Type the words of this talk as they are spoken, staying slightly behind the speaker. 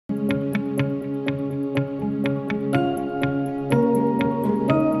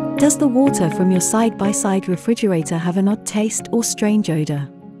Does the water from your side-by-side refrigerator have an odd taste or strange odor?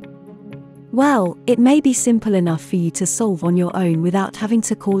 Well, it may be simple enough for you to solve on your own without having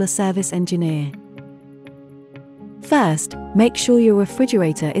to call a service engineer. First, make sure your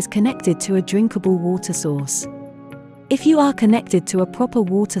refrigerator is connected to a drinkable water source. If you are connected to a proper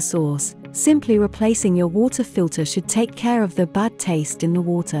water source, simply replacing your water filter should take care of the bad taste in the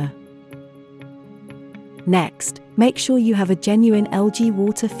water. Next, make sure you have a genuine LG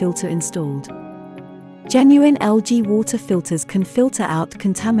water filter installed. Genuine LG water filters can filter out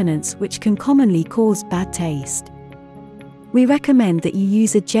contaminants which can commonly cause bad taste. We recommend that you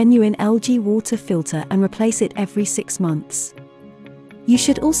use a genuine LG water filter and replace it every 6 months. You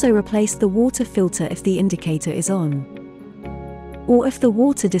should also replace the water filter if the indicator is on, or if the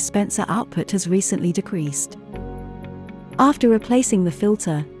water dispenser output has recently decreased. After replacing the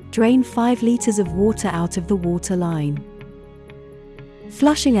filter, drain 5 liters of water out of the water line.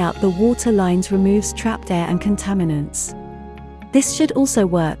 Flushing out the water lines removes trapped air and contaminants. This should also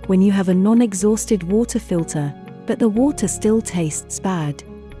work when you have a non-exhausted water filter, but the water still tastes bad.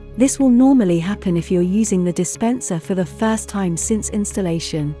 This will normally happen if you're using the dispenser for the first time since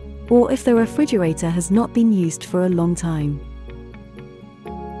installation, or if the refrigerator has not been used for a long time.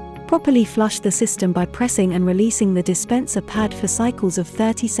 Properly flush the system by pressing and releasing the dispenser pad for cycles of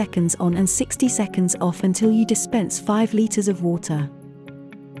 30 seconds on and 60 seconds off until you dispense 5 liters of water.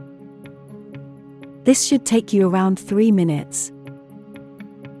 This should take you around 3 minutes.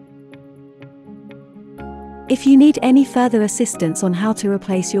 If you need any further assistance on how to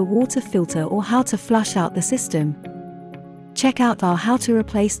replace your water filter or how to flush out the system, check out our How to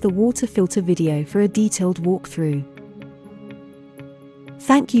Replace the Water Filter video for a detailed walkthrough.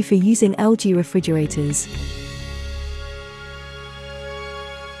 Thank you for using LG refrigerators.